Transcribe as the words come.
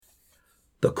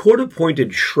The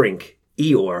court-appointed shrink,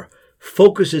 Eeyore,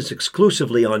 focuses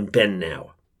exclusively on Ben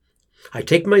now. I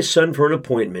take my son for an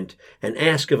appointment and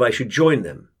ask if I should join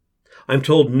them. I'm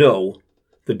told no,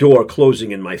 the door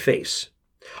closing in my face.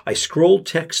 I scroll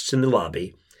texts in the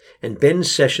lobby, and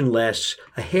Ben's session lasts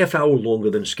a half hour longer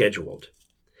than scheduled.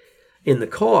 In the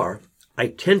car, I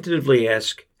tentatively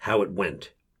ask how it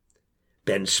went.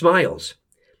 Ben smiles.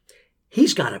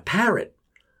 He's got a parrot.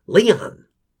 Leon.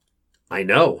 I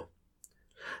know.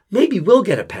 Maybe we'll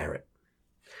get a parrot.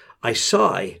 I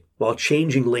sigh while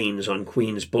changing lanes on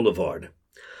Queens Boulevard.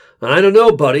 I don't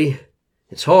know, buddy.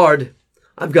 It's hard.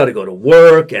 I've got to go to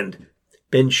work and...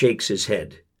 Ben shakes his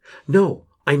head. No,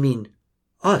 I mean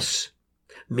us.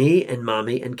 Me and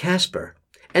Mommy and Casper.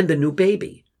 And the new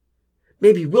baby.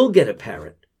 Maybe we'll get a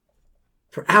parrot.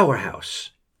 For our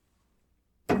house.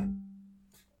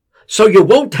 So you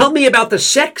won't tell me about the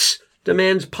sex?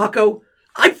 Demands Paco.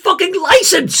 I'm fucking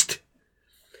licensed!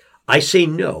 I say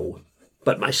no,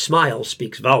 but my smile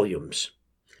speaks volumes.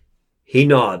 He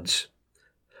nods.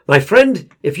 My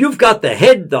friend, if you've got the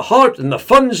head, the heart, and the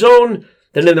fun zone,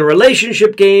 then in the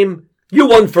relationship game, you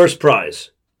won first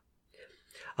prize.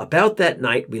 About that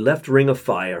night, we left Ring of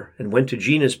Fire and went to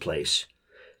Gina's place.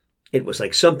 It was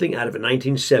like something out of a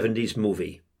 1970s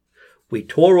movie. We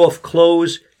tore off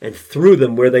clothes and threw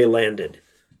them where they landed.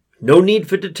 No need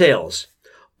for details,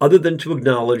 other than to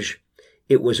acknowledge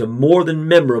it was a more than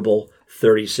memorable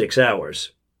 36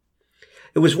 hours.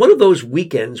 It was one of those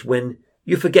weekends when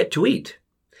you forget to eat.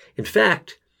 In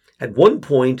fact, at one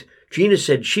point, Gina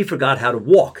said she forgot how to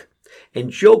walk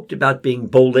and joked about being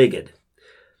bow-legged.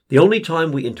 The only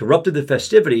time we interrupted the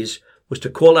festivities was to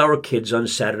call our kids on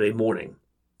Saturday morning.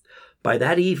 By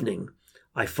that evening,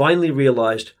 I finally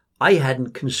realized I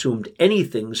hadn't consumed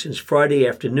anything since Friday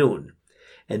afternoon,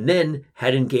 and then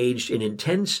had engaged in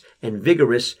intense and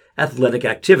vigorous athletic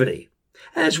activity,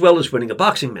 as well as winning a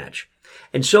boxing match.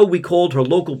 And so we called her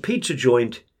local pizza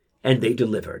joint, and they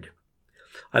delivered.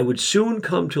 I would soon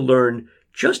come to learn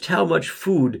just how much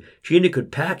food Gina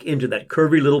could pack into that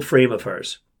curvy little frame of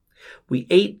hers. We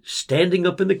ate standing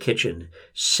up in the kitchen,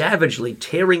 savagely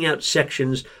tearing out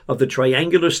sections of the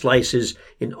triangular slices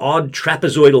in odd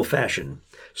trapezoidal fashion,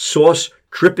 sauce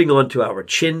dripping onto our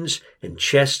chins and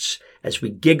chests as we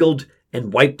giggled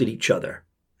and wiped at each other.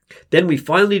 Then we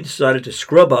finally decided to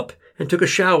scrub up and took a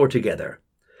shower together.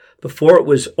 Before it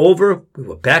was over, we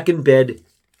were back in bed,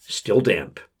 still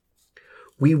damp.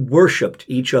 We worshipped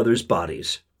each other's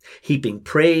bodies, heaping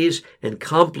praise and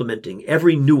complimenting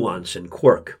every nuance and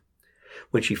quirk.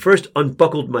 When she first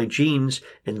unbuckled my jeans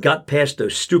and got past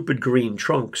those stupid green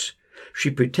trunks, she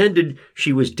pretended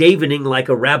she was davening like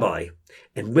a rabbi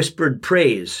and whispered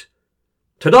praise.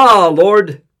 Ta-da,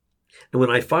 Lord! And when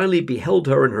I finally beheld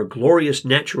her in her glorious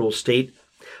natural state,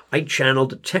 I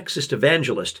channeled a Texas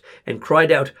evangelist and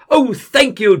cried out, "Oh,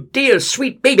 thank you, dear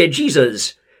sweet baby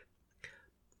Jesus!"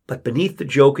 But beneath the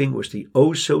joking was the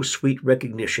oh-so-sweet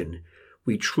recognition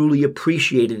we truly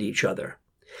appreciated each other,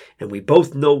 and we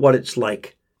both know what it's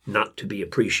like not to be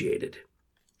appreciated.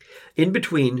 In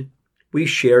between, we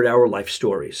shared our life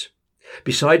stories.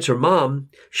 Besides her mom,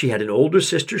 she had an older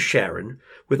sister, Sharon,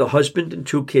 with a husband and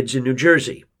 2 kids in New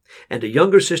Jersey, and a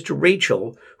younger sister,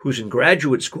 Rachel, who's in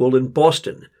graduate school in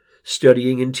Boston,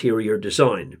 studying interior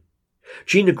design.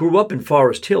 Gina grew up in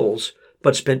Forest Hills,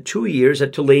 but spent 2 years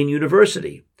at Tulane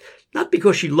University, not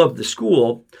because she loved the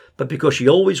school, but because she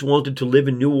always wanted to live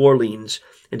in New Orleans,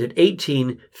 and at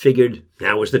 18 figured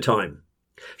now was the time.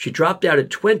 She dropped out at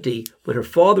 20 when her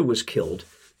father was killed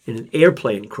in an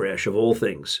airplane crash of all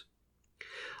things.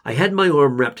 I had my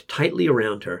arm wrapped tightly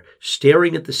around her,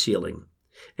 staring at the ceiling,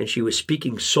 and she was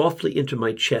speaking softly into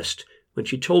my chest when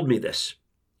she told me this.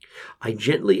 I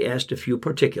gently asked a few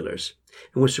particulars,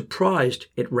 and was surprised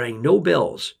it rang no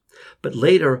bells, but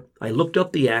later I looked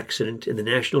up the accident in the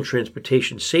National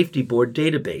Transportation Safety Board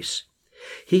database.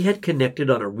 He had connected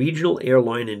on a regional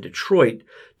airline in Detroit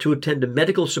to attend a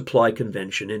medical supply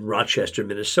convention in Rochester,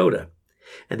 Minnesota,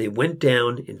 and they went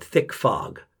down in thick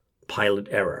fog, pilot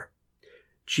error.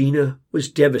 Gina was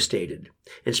devastated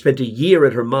and spent a year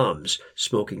at her mom's,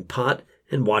 smoking pot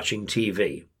and watching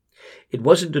TV. It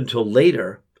wasn't until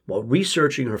later, while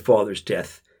researching her father's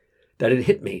death, that it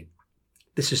hit me.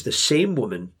 This is the same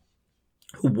woman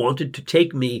who wanted to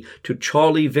take me to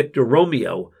Charlie Victor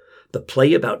Romeo, the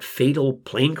play about fatal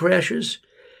plane crashes.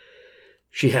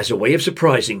 She has a way of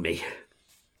surprising me.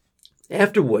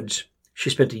 Afterwards, she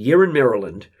spent a year in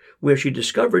Maryland, where she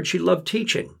discovered she loved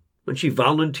teaching when she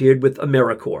volunteered with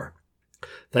AmeriCorps.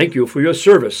 "Thank you for your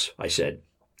service," I said,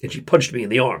 and she punched me in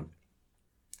the arm.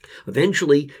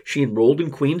 Eventually, she enrolled in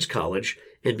Queens College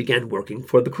and began working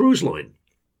for the cruise line.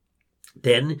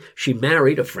 Then she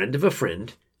married a friend of a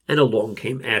friend, and along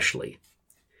came Ashley.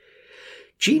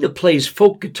 Gina plays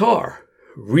folk guitar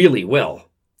really well.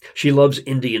 She loves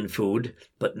Indian food,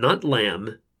 but not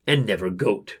lamb and never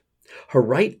goat. Her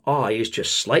right eye is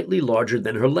just slightly larger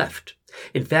than her left.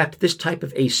 In fact, this type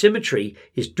of asymmetry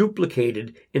is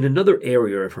duplicated in another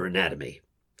area of her anatomy.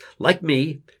 Like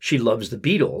me, she loves the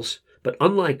Beatles, but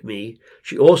unlike me,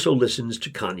 she also listens to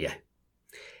Kanye.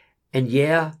 And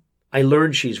yeah, I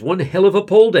learned she's one hell of a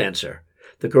pole dancer.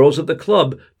 The girls at the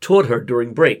club taught her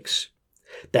during breaks.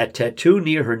 That tattoo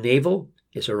near her navel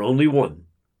is her only one.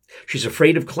 She's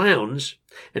afraid of clowns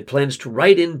and plans to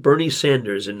write in Bernie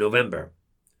Sanders in November.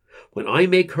 When I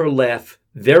make her laugh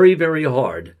very, very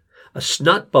hard, a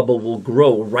snot bubble will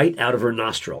grow right out of her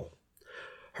nostril.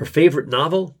 Her favorite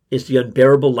novel is The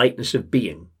Unbearable Lightness of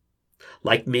Being.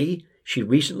 Like me, she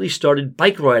recently started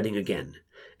bike riding again.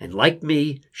 And like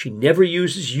me, she never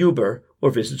uses Uber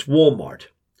or visits Walmart.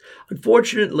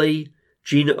 Unfortunately,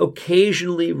 Gina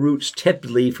occasionally roots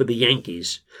tepidly for the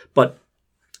Yankees, but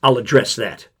I'll address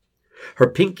that. Her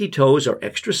pinky toes are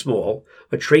extra small,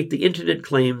 a trait the internet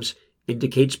claims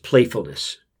indicates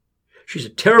playfulness. She's a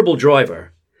terrible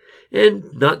driver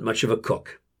and not much of a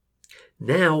cook.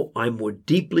 Now I'm more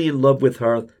deeply in love with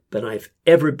her than I've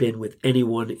ever been with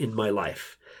anyone in my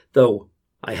life, though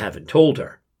I haven't told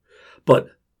her. But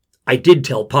I did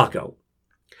tell Paco.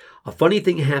 A funny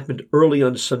thing happened early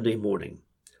on Sunday morning.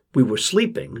 We were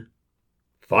sleeping,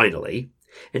 finally,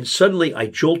 and suddenly I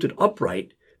jolted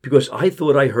upright because I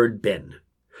thought I heard Ben.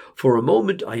 For a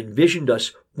moment I envisioned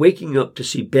us waking up to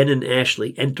see Ben and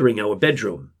Ashley entering our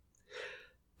bedroom.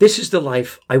 This is the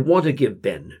life I want to give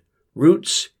Ben,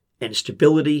 roots and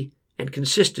stability and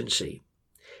consistency.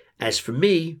 As for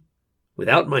me,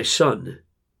 without my son,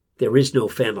 there is no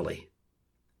family.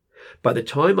 By the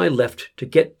time I left to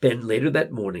get Ben later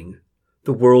that morning,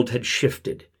 the world had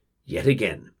shifted yet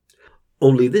again.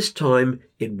 Only this time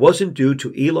it wasn't due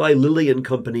to Eli Lilly and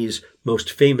Company's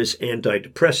most famous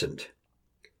antidepressant.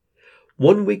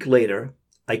 1 week later,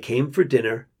 I came for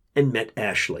dinner and met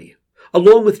Ashley,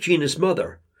 along with Gina's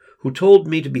mother, who told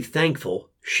me to be thankful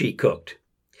she cooked.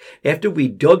 After we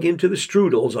dug into the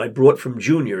strudels I brought from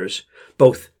Junior's,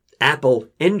 both apple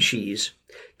and cheese,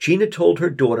 Gina told her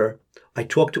daughter I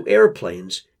talk to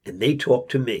airplanes and they talk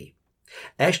to me.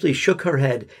 Ashley shook her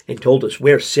head and told us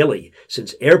we're silly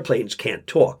since airplanes can't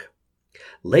talk.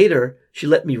 Later, she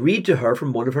let me read to her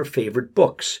from one of her favorite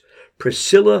books,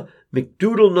 Priscilla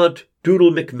McDoodlenut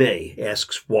Doodle McMay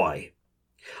Asks Why.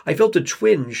 I felt a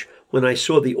twinge when I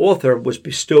saw the author was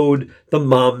bestowed the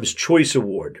Mom's Choice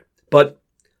Award, but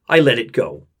I let it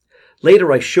go.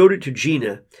 Later, I showed it to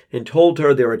Gina and told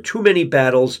her there are too many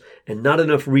battles and not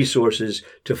enough resources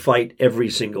to fight every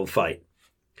single fight.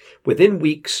 Within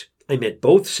weeks, I met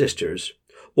both sisters,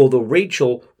 although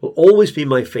Rachel will always be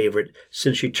my favorite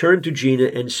since she turned to Gina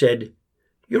and said,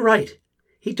 "You're right,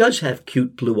 he does have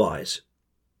cute blue eyes."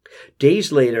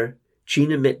 Days later,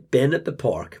 Gina met Ben at the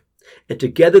park, and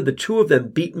together the two of them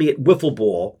beat me at wiffle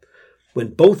ball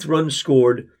when both runs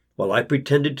scored while I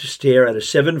pretended to stare at a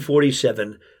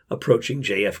 747 approaching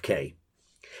JFK.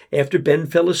 After Ben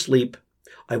fell asleep,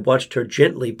 I watched her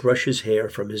gently brush his hair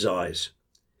from his eyes.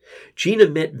 Gina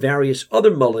met various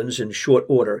other Mullins in short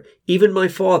order, even my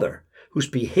father, whose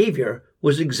behavior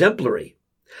was exemplary.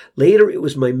 Later, it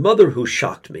was my mother who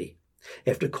shocked me.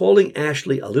 After calling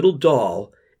Ashley a little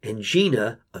doll and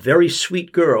Gina a very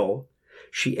sweet girl,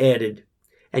 she added,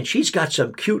 "And she's got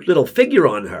some cute little figure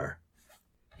on her."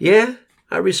 "Yeah,"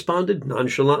 I responded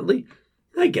nonchalantly.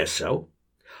 "I guess so."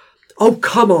 "Oh,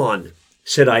 come on,"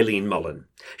 said Eileen Mullen.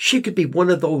 "She could be one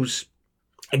of those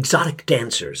exotic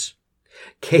dancers."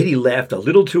 Katie laughed a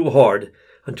little too hard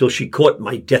until she caught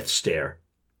my death stare.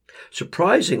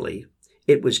 Surprisingly,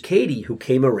 it was Katie who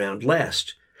came around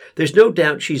last. There's no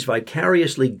doubt she's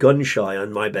vicariously gun-shy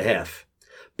on my behalf.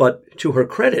 But to her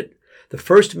credit, the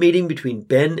first meeting between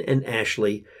Ben and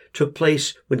Ashley took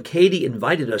place when Katie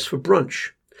invited us for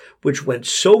brunch, which went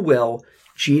so well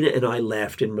Gina and I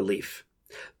laughed in relief.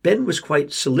 Ben was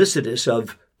quite solicitous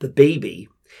of the baby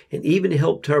and even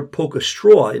helped her poke a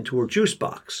straw into her juice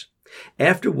box.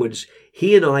 Afterwards,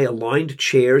 he and I aligned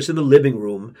chairs in the living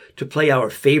room to play our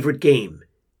favorite game,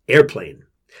 airplane.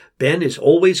 Ben is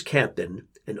always captain,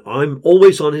 and I'm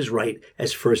always on his right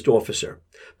as first officer.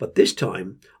 But this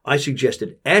time, I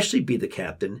suggested Ashley be the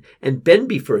captain and Ben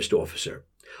be first officer.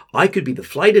 I could be the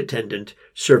flight attendant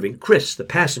serving Chris, the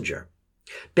passenger.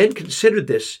 Ben considered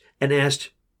this and asked,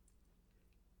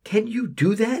 "Can you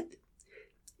do that?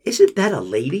 Isn't that a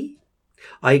lady?"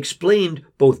 I explained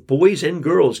both boys and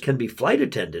girls can be flight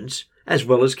attendants as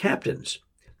well as captains.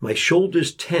 My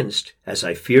shoulders tensed as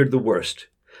I feared the worst,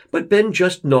 but Ben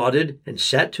just nodded and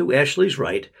sat to Ashley's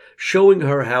right, showing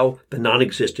her how the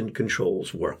non-existent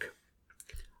controls work.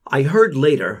 I heard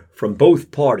later from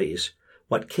both parties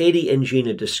what Katie and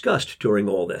Gina discussed during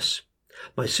all this.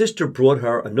 My sister brought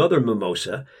her another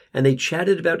mimosa, and they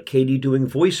chatted about Katie doing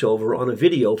voiceover on a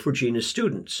video for Gina's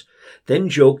students, then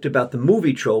joked about the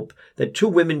movie trope that two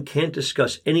women can't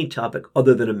discuss any topic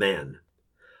other than a man.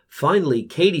 Finally,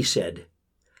 Katie said,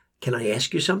 "Can I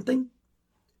ask you something?"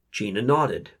 Gina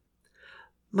nodded.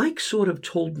 "Mike sort of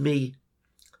told me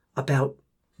about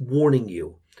warning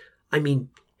you. I mean,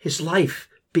 his life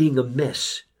being a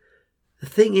mess. The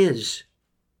thing is,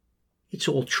 it's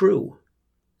all true."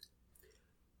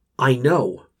 "I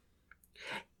know."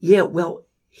 "Yeah, well,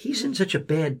 he's in such a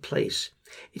bad place.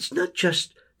 It's not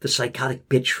just the psychotic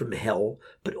bitch from hell,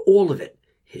 but all of it.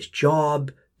 His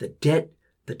job, the debt,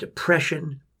 the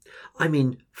depression. I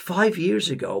mean, 5 years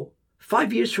ago,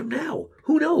 5 years from now,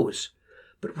 who knows?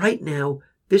 But right now,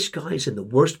 this guy's in the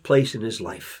worst place in his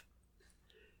life."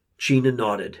 Gina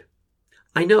nodded.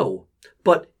 "I know,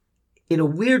 but in a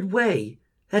weird way,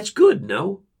 that's good,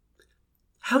 no?"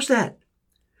 "How's that?"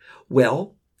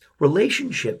 "Well,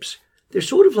 relationships, they're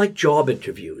sort of like job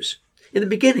interviews. In the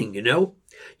beginning, you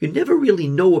never really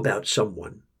know about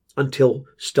someone until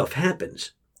stuff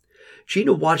happens."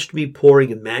 Gina watched me pouring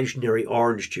imaginary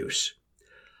orange juice.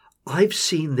 "I've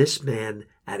seen this man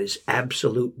at his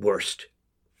absolute worst."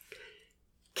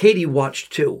 Katie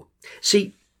watched too.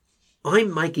 See,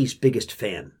 I'm Mikey's biggest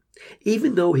fan,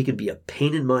 even though he can be a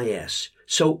pain in my ass.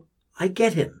 So I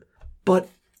get him. But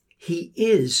he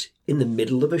is in the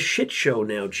middle of a shit show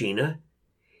now, Gina.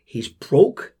 He's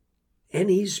broke and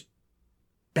he's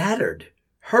battered,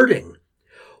 hurting.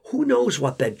 Who knows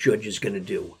what that judge is going to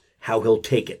do, how he'll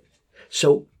take it.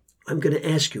 So I'm going to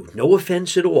ask you, no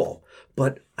offense at all,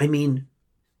 but I mean,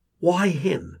 why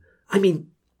him? I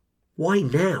mean, why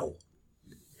now?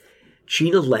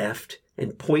 Gina laughed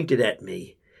and pointed at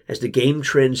me as the game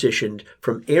transitioned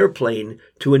from Airplane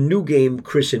to a new game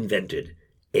Chris invented,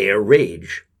 Air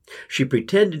Rage. She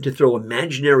pretended to throw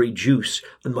imaginary juice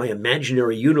on my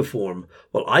imaginary uniform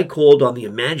while I called on the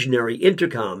imaginary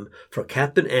intercom for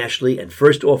Captain Ashley and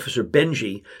First Officer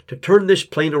Benji to turn this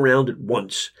plane around at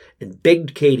once and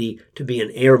begged Katie to be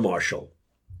an air marshal.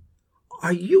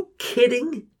 "Are you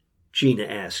kidding?" Gina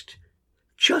asked.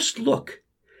 "Just look.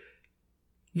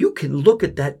 You can look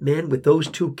at that man with those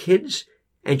 2 kids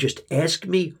and just ask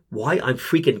me why I'm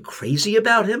freaking crazy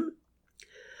about him?"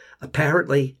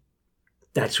 Apparently,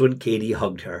 that's when Katie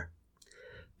hugged her.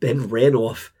 Ben ran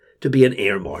off to be an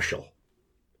air marshal.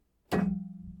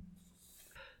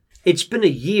 It's been a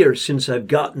year since I've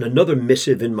gotten another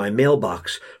missive in my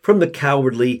mailbox from the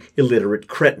cowardly, illiterate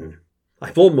cretin.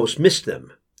 I've almost missed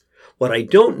them. What I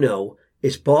don't know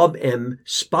is Bob M.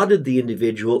 spotted the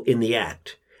individual in the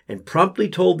act and promptly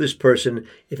told this person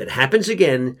if it happens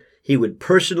again, he would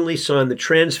personally sign the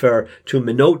transfer to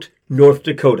Minot, North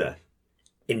Dakota,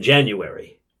 in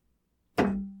January.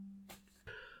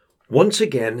 Once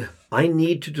again, I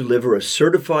need to deliver a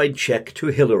certified check to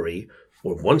Hillary,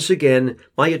 or once again,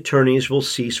 my attorneys will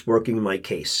cease working my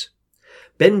case.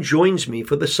 Ben joins me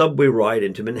for the subway ride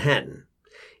into Manhattan.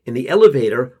 In the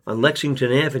elevator on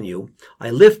Lexington Avenue,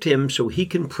 I lift him so he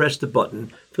can press the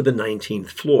button for the 19th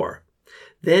floor.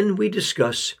 Then we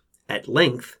discuss, at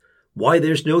length, why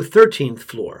there's no 13th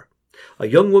floor. A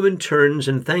young woman turns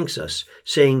and thanks us,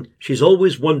 saying she's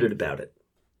always wondered about it.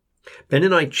 Ben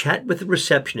and I chat with the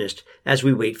receptionist as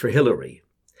we wait for Hillary.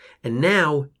 And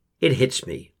now it hits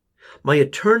me. My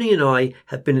attorney and I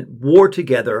have been at war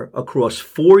together across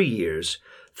 4 years,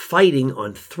 fighting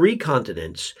on 3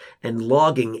 continents and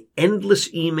logging endless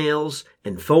emails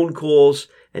and phone calls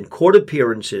and court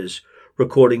appearances,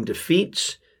 recording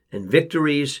defeats and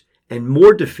victories and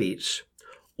more defeats,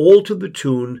 all to the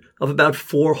tune of about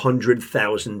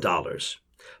 $400,000.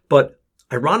 But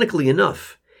ironically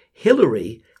enough,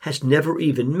 Hillary has never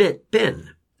even met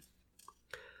Ben.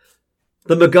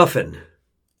 The MacGuffin,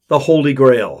 the Holy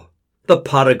Grail, the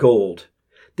pot of gold,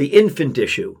 the infant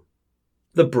issue,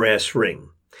 the brass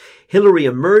ring. Hillary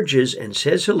emerges and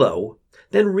says hello,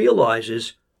 then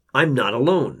realizes I'm not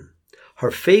alone.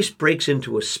 Her face breaks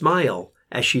into a smile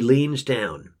as she leans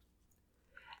down.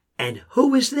 "And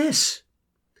who is this?"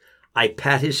 I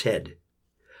pat his head.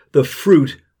 "The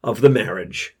fruit of the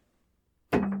marriage."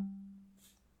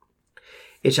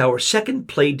 It's our second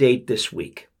play date this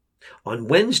week. On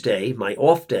Wednesday, my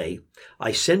off day,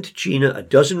 I sent Gina a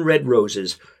dozen red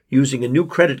roses using a new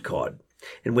credit card,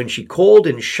 and when she called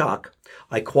in shock,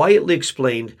 I quietly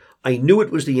explained I knew it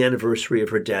was the anniversary of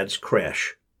her dad's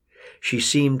crash. She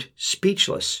seemed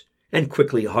speechless and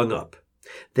quickly hung up.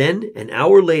 Then, an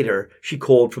hour later, she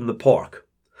called from the park.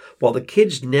 While the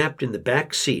kids napped in the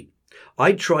back seat,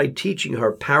 I tried teaching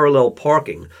her parallel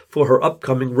parking for her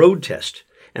upcoming road test,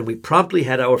 and we promptly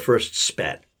had our first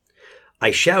spat.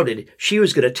 I shouted she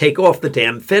was going to take off the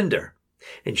damn fender,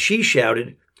 and she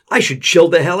shouted I should chill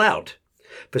the hell out.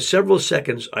 For several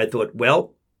seconds, I thought,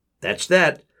 well, that's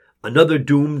that, another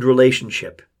doomed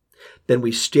relationship. Then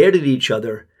we stared at each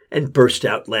other and burst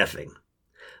out laughing.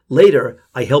 Later,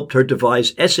 I helped her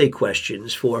devise essay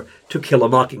questions for To Kill a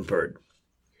Mockingbird.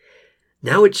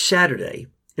 Now it's Saturday,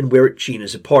 and we're at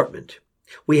Gina's apartment.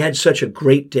 We had such a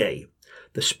great day.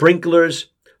 The sprinklers,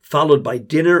 followed by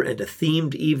dinner and a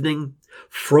themed evening,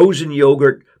 frozen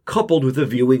yogurt, coupled with a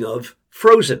viewing of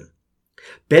Frozen.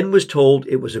 Ben was told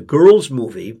it was a girls'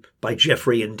 movie by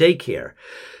Jeffrey in daycare,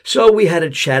 so we had a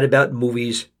chat about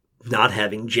movies not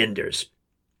having genders.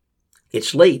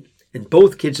 It's late, and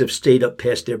both kids have stayed up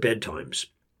past their bedtimes.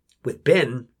 With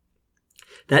Ben,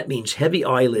 that means heavy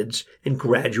eyelids and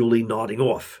gradually nodding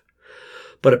off.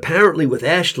 But apparently with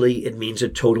Ashley, it means a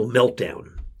total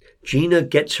meltdown. Gina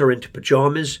gets her into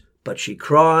pajamas, but she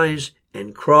cries,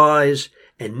 and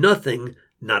nothing,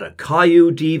 not a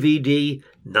Caillou DVD,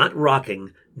 not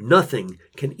rocking, nothing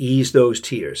can ease those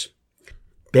tears.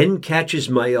 Ben catches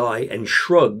my eye and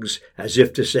shrugs as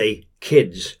if to say,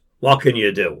 kids, what can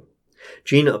you do?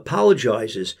 Gina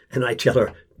apologizes, and I tell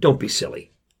her, don't be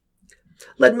silly.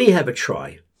 Let me have a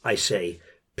try, I say,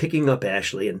 picking up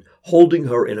Ashley and holding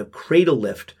her in a cradle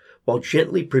lift while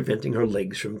gently preventing her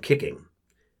legs from kicking.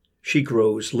 She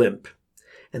grows limp.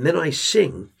 And then I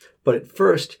sing, but at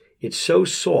first it's so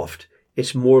soft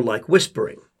it's more like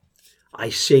whispering. I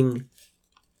sing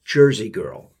Jersey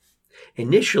Girl.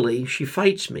 Initially, she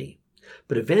fights me,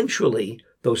 but eventually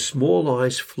those small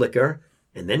eyes flicker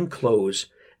and then close,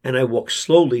 and I walk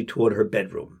slowly toward her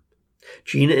bedroom.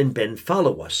 Gina and Ben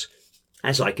follow us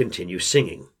as I continue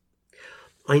singing.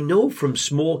 I know from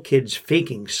small kids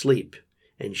faking sleep,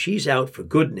 and she's out for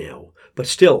good now, but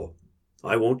still,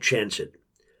 I won't chance it.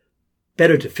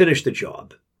 Better to finish the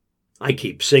job. I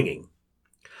keep singing.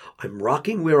 I'm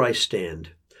rocking where I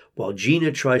stand, while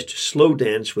Gina tries to slow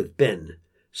dance with Ben,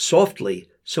 softly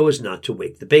so as not to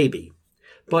wake the baby.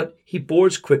 But he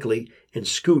boards quickly and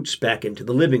scoots back into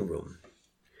the living room.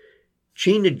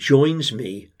 Gina joins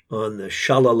me on the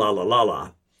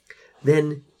sha-la-la-la-la-la.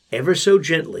 Then, ever so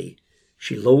gently,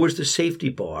 she lowers the safety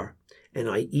bar, and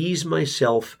I ease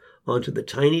myself onto the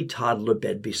tiny toddler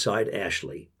bed beside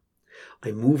Ashley.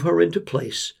 I move her into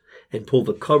place and pull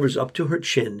the covers up to her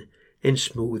chin and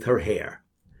smooth her hair.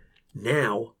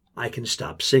 Now I can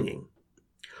stop singing.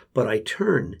 But I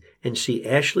turn and see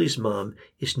Ashley's mom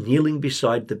is kneeling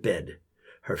beside the bed,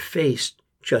 her face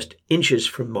just inches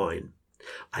from mine.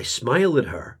 I smile at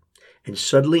her and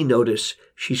suddenly notice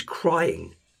she's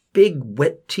crying, big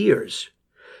wet tears.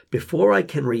 Before I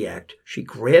can react, she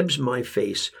grabs my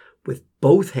face with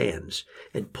both hands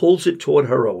and pulls it toward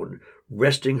her own,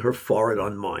 resting her forehead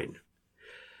on mine.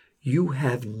 You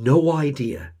have no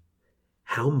idea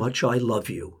how much I love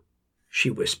you, she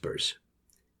whispers.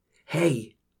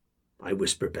 Hey, I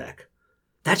whisper back,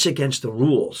 that's against the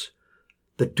rules.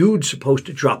 The dude's supposed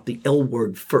to drop the L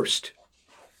word first.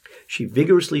 She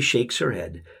vigorously shakes her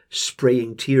head,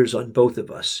 spraying tears on both of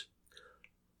us.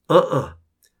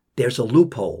 There's a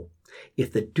loophole.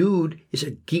 If the dude is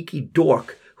a geeky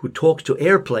dork who talks to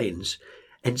airplanes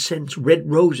and sends red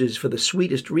roses for the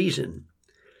sweetest reason,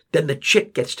 then the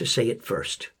chick gets to say it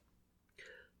first.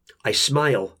 I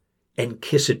smile and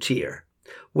kiss a tear.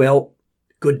 Well,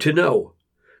 good to know,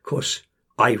 'cause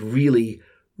I really,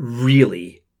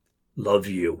 really love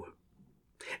you.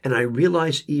 And I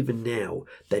realize even now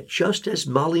that just as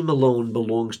Molly Malone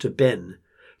belongs to Ben,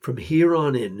 from here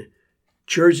on in,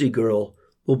 Jersey Girl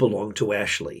will belong to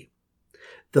Ashley.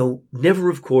 Though never,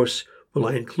 of course, will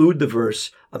I include the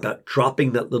verse about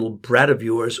dropping that little brat of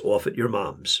yours off at your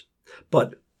mom's.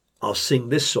 But I'll sing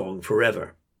this song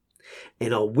forever.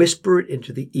 And I'll whisper it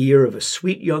into the ear of a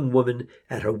sweet young woman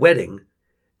at her wedding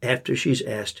after she's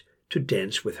asked to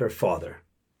dance with her father.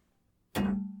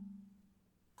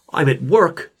 I'm at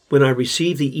work when I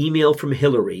receive the email from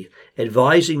Hillary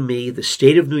advising me the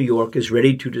state of New York is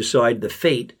ready to decide the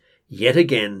fate, yet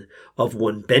again, of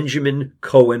one Benjamin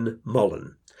Cohen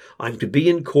Mullen. I'm to be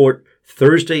in court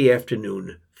Thursday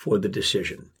afternoon for the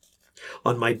decision.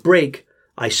 On my break,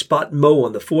 I spot Mo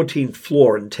on the 14th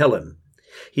floor and tell him.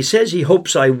 He says he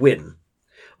hopes I win.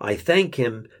 I thank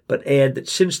him, but add that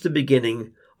since the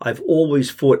beginning, I've always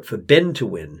fought for Ben to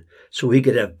win so he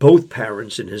could have both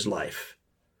parents in his life.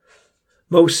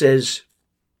 Mo says,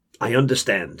 I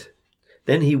understand.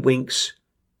 Then he winks.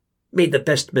 May the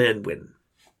best man win.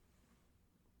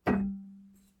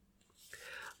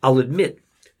 I'll admit,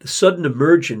 the sudden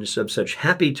emergence of such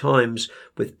happy times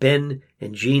with Ben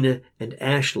and Gina and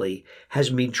Ashley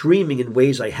has me dreaming in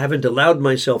ways I haven't allowed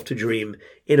myself to dream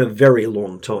in a very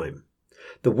long time.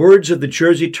 The words of the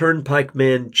Jersey Turnpike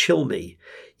man chill me,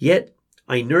 yet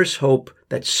I nurse hope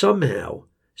that somehow,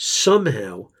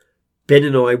 Ben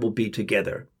and I will be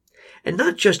together. And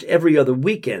not just every other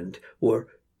weekend, or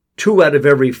 2 out of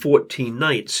every 14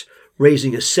 nights,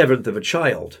 raising a seventh of a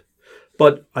child.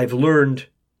 But I've learned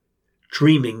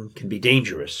dreaming can be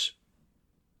dangerous.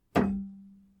 And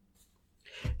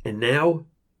now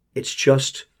it's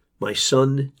just my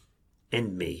son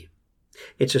and me.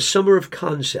 It's a summer of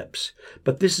concepts,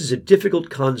 but this is a difficult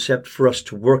concept for us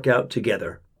to work out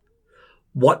together.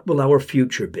 What will our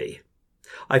future be?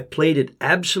 I've played it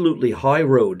absolutely high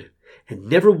road, and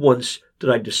never once did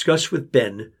I discuss with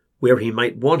Ben where he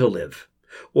might want to live,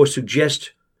 or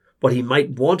suggest what he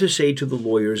might want to say to the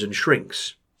lawyers and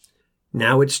shrinks.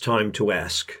 Now it's time to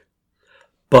ask.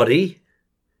 Buddy,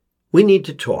 we need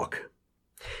to talk.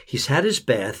 He's had his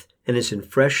bath and is in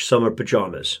fresh summer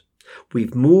pajamas.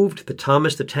 We've moved the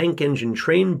Thomas the Tank Engine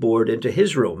train board into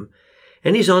his room,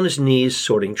 and he's on his knees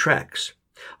sorting tracks.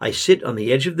 I sit on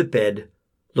the edge of the bed,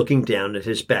 looking down at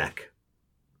his back.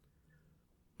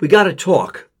 We gotta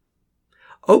talk.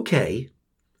 Okay.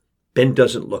 Ben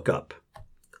doesn't look up.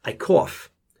 I cough.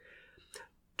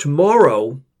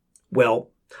 Tomorrow, well,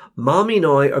 Mommy and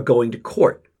I are going to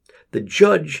court. The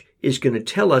judge is going to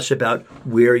tell us about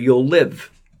where you'll live.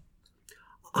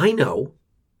 I know.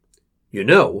 You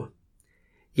know?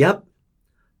 Yep.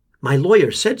 My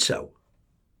lawyer said so.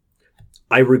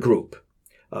 I regroup.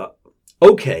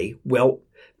 Okay, well,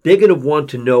 they're going to want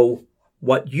to know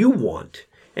what you want.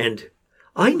 And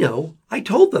I know. I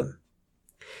told them.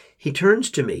 He turns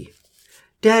to me.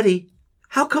 Daddy,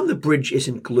 how come the bridge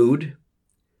isn't glued?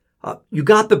 You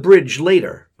got the bridge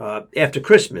later, after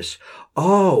Christmas.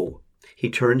 Oh, he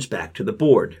turns back to the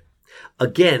board.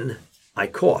 Again, I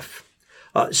cough.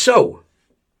 So,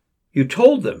 you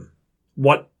told them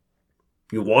what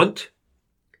you want?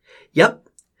 Yep.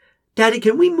 Daddy,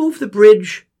 can we move the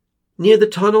bridge near the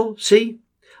tunnel? See?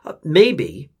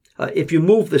 Maybe, if you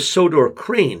move the Sodor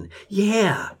crane.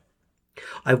 Yeah.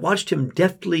 I watched him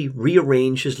deftly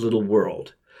rearrange his little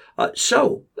world.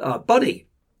 Buddy,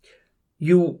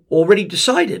 you already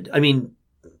decided,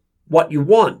 what you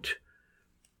want,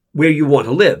 where you want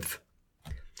to live.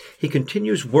 He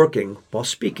continues working while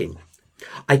speaking.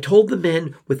 I told the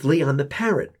man with Leon the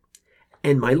parrot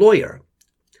and my lawyer,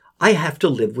 I have to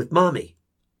live with Mommy.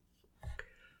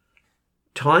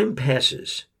 Time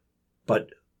passes,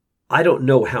 but I don't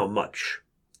know how much.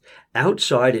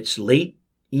 Outside, it's late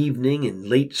evening and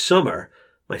late summer,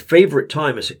 my favorite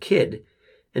time as a kid,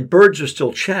 and birds are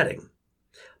still chatting.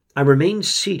 I remain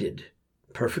seated,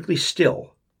 perfectly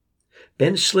still.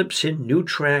 Ben slips in new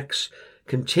tracks,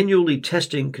 continually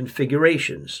testing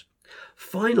configurations.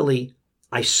 Finally,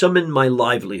 I summon my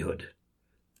livelihood,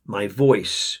 my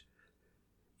voice.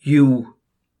 You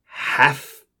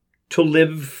have to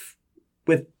live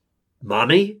with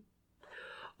Mommy?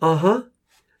 Uh-huh.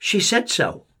 She said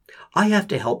so. I have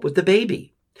to help with the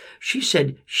baby. She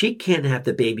said she can't have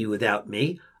the baby without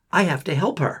me. I have to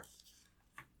help her.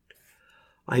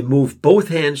 I move both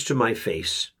hands to my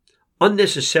face,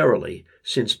 unnecessarily,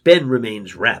 since Ben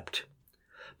remains rapt.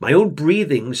 My own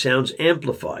breathing sounds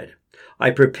amplified.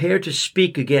 I prepare to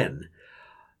speak again.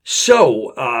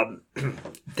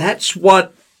 That's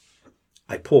what...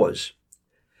 I pause.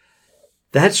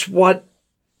 That's what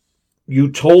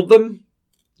you told them?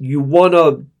 You want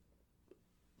to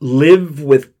live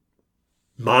with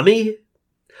Mommy?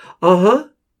 Uh-huh.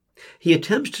 He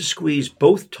attempts to squeeze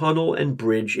both tunnel and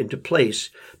bridge into place,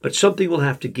 but something will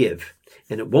have to give,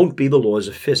 and it won't be the laws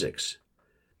of physics.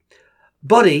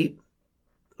 Buddy,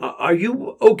 are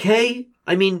you okay?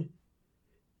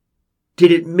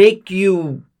 Did it make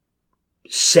you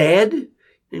sad?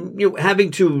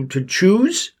 Having to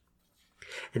choose?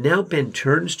 And now Ben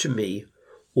turns to me,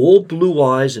 all blue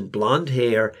eyes and blonde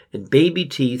hair and baby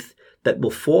teeth that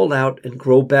will fall out and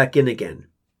grow back in again.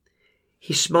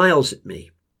 He smiles at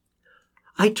me.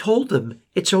 I told them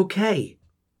it's okay.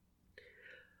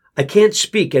 I can't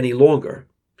speak any longer,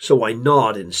 so I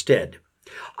nod instead.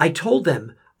 I told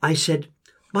them, I said,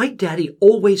 my daddy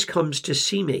always comes to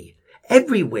see me,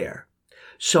 everywhere.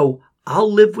 So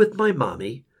I'll live with my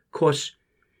Mommy, 'cause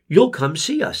you'll come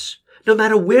see us, no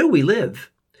matter where we live.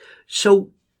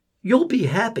 So you'll be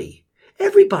happy.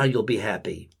 Everybody'll be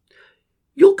happy.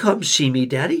 You'll come see me,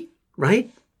 Daddy,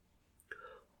 right?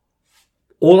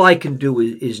 All I can do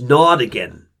is nod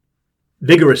again,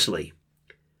 vigorously.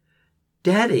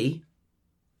 Daddy,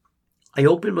 I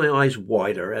open my eyes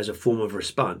wider as a form of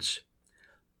response.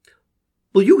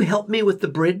 Will you help me with the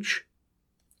bridge?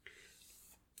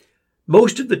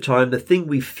 Most of the time, the thing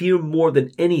we fear more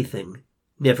than anything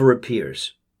never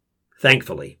appears.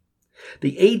 Thankfully,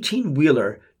 the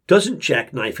 18-wheeler doesn't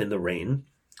jackknife in the rain.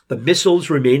 The missiles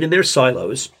remain in their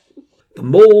silos. The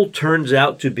mole turns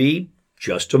out to be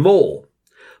just a mole.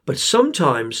 But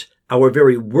sometimes our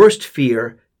very worst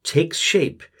fear takes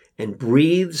shape and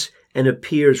breathes and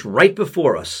appears right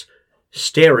before us,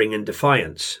 staring in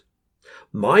defiance.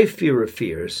 My fear of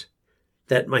fears,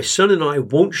 that my son and I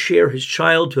won't share his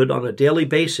childhood on a daily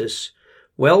basis,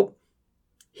 well,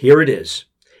 here it is,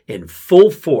 in full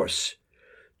force,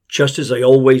 just as I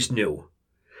always knew.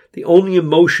 The only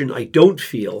emotion I don't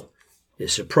feel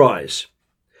is surprise.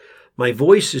 My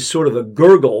voice is sort of a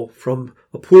gurgle from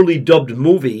a poorly dubbed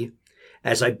movie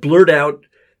as I blurt out,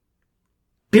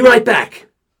 "Be right back."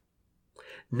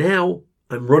 Now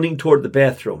I'm running toward the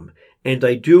bathroom, and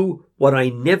I do what I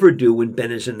never do when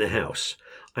Ben is in the house.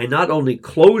 I not only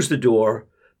close the door,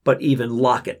 but even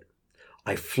lock it.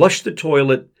 I flush the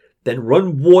toilet, then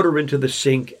run water into the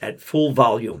sink at full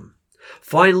volume.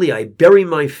 Finally, I bury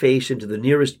my face into the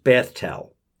nearest bath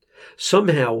towel.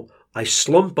 Somehow, I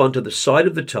slump onto the side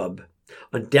of the tub,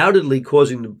 undoubtedly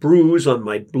causing the bruise on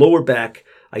my lower back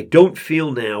I don't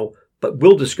feel now, but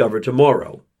will discover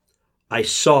tomorrow. I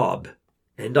sob,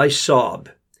 and I sob,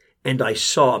 and I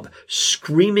sob,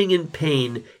 screaming in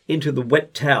pain into the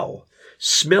wet towel,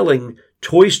 smelling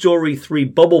Toy Story 3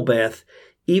 bubble bath,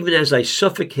 even as I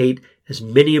suffocate as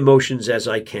many emotions as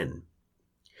I can.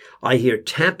 I hear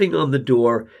tapping on the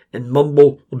door and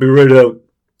mumble, "I'll be right out."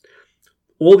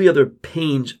 All the other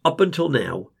pains up until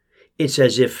now, it's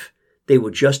as if they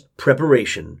were just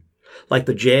preparation, like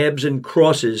the jabs and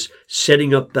crosses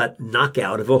setting up that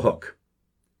knockout of a hook.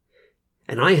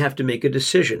 And I have to make a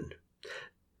decision.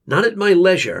 Not at my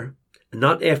leisure,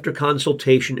 not after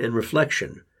consultation and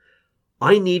reflection.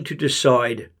 I need to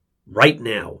decide right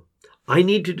now. I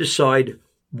need to decide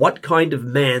what kind of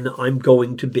man I'm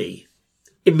going to be.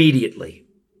 Immediately.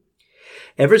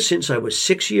 Ever since I was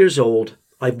 6 years old,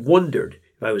 I've wondered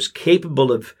if I was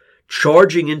capable of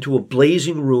charging into a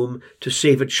blazing room to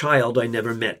save a child I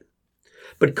never met.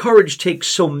 But courage takes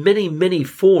so many, many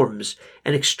forms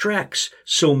and extracts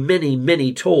so many,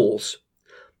 many tolls.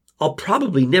 I'll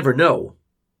probably never know,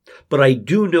 but I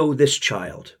do know this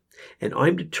child, and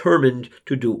I'm determined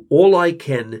to do all I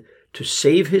can to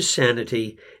save his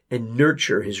sanity and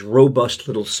nurture his robust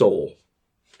little soul.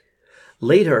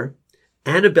 Later,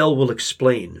 Annabelle will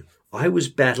explain I was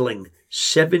battling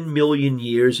 7 million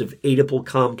years of Oedipal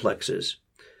complexes,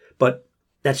 but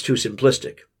that's too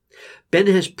simplistic. Ben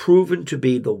has proven to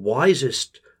be the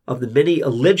wisest of the many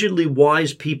allegedly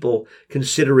wise people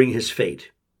considering his fate.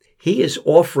 He is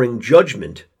offering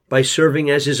judgment by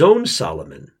serving as his own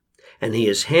Solomon, and he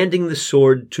is handing the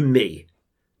sword to me,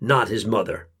 not his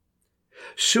mother.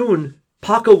 Soon,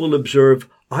 Paco will observe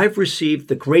I've received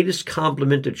the greatest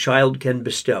compliment a child can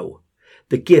bestow,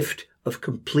 the gift of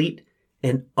complete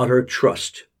and utter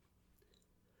trust.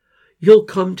 You'll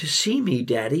come to see me,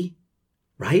 Daddy,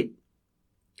 right?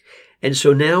 And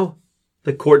so now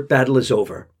the court battle is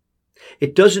over.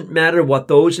 It doesn't matter what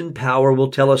those in power will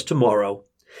tell us tomorrow,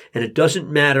 and it doesn't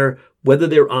matter whether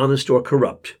they're honest or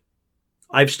corrupt.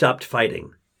 I've stopped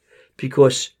fighting,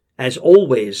 because, as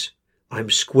always, I'm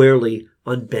squarely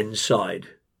on Ben's side.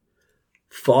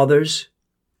 Fathers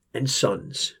and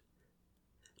sons.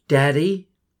 Daddy,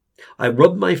 I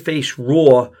rub my face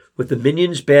raw with the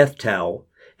minion's bath towel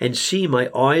and see my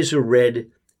eyes are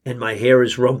red and my hair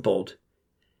is rumpled.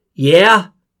 Yeah,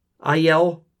 I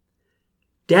yell.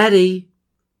 Daddy.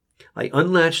 I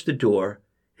unlatch the door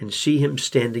and see him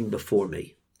standing before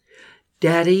me.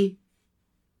 Daddy,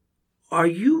 are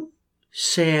you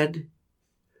sad?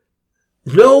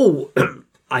 No,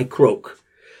 I croak.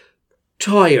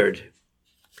 Tired.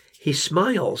 He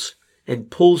smiles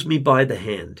and pulls me by the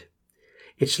hand.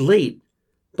 It's late,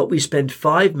 but we spend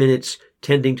 5 minutes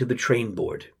tending to the train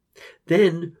board.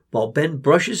 Then, while Ben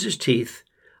brushes his teeth,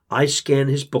 I scan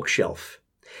his bookshelf.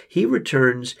 He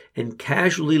returns and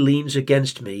casually leans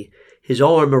against me, his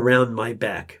arm around my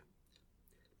back.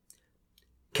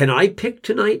 Can I pick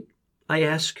tonight? I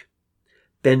ask.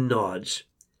 Ben nods,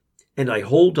 and I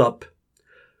hold up,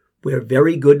 "We're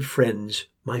very good friends,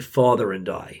 my father and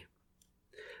I."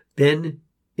 Ben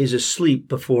is asleep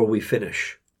before we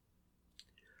finish.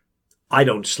 I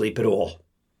don't sleep at all.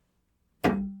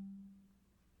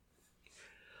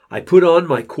 I put on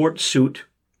my court suit,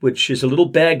 which is a little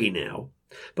baggy now,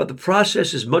 but the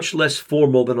process is much less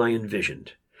formal than I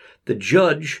envisioned. The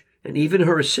judge and even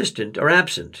her assistant are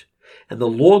absent, and the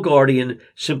law guardian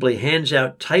simply hands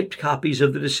out typed copies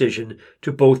of the decision to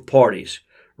both parties,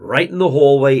 right in the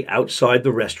hallway outside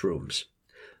the restrooms.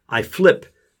 I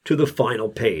flip to the final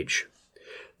page.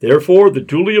 Therefore, the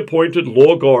duly appointed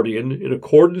law guardian, in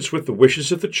accordance with the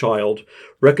wishes of the child,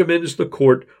 recommends the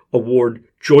court award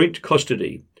joint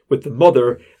custody, with the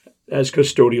mother as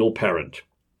custodial parent.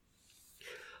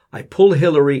 I pull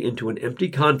Hillary into an empty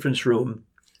conference room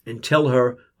and tell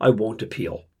her I won't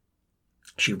appeal.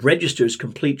 She registers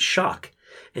complete shock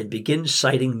and begins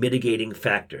citing mitigating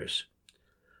factors.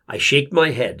 I shake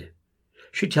my head.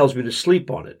 She tells me to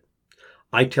sleep on it.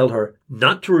 I tell her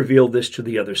not to reveal this to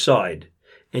the other side,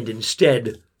 and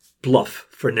instead bluff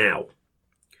for now.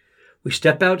 We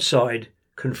step outside,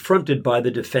 confronted by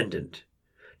the defendant.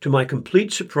 To my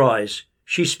complete surprise,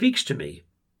 she speaks to me.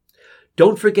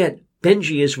 Don't forget,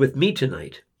 Benji is with me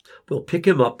tonight. We'll pick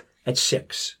him up at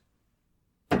 6.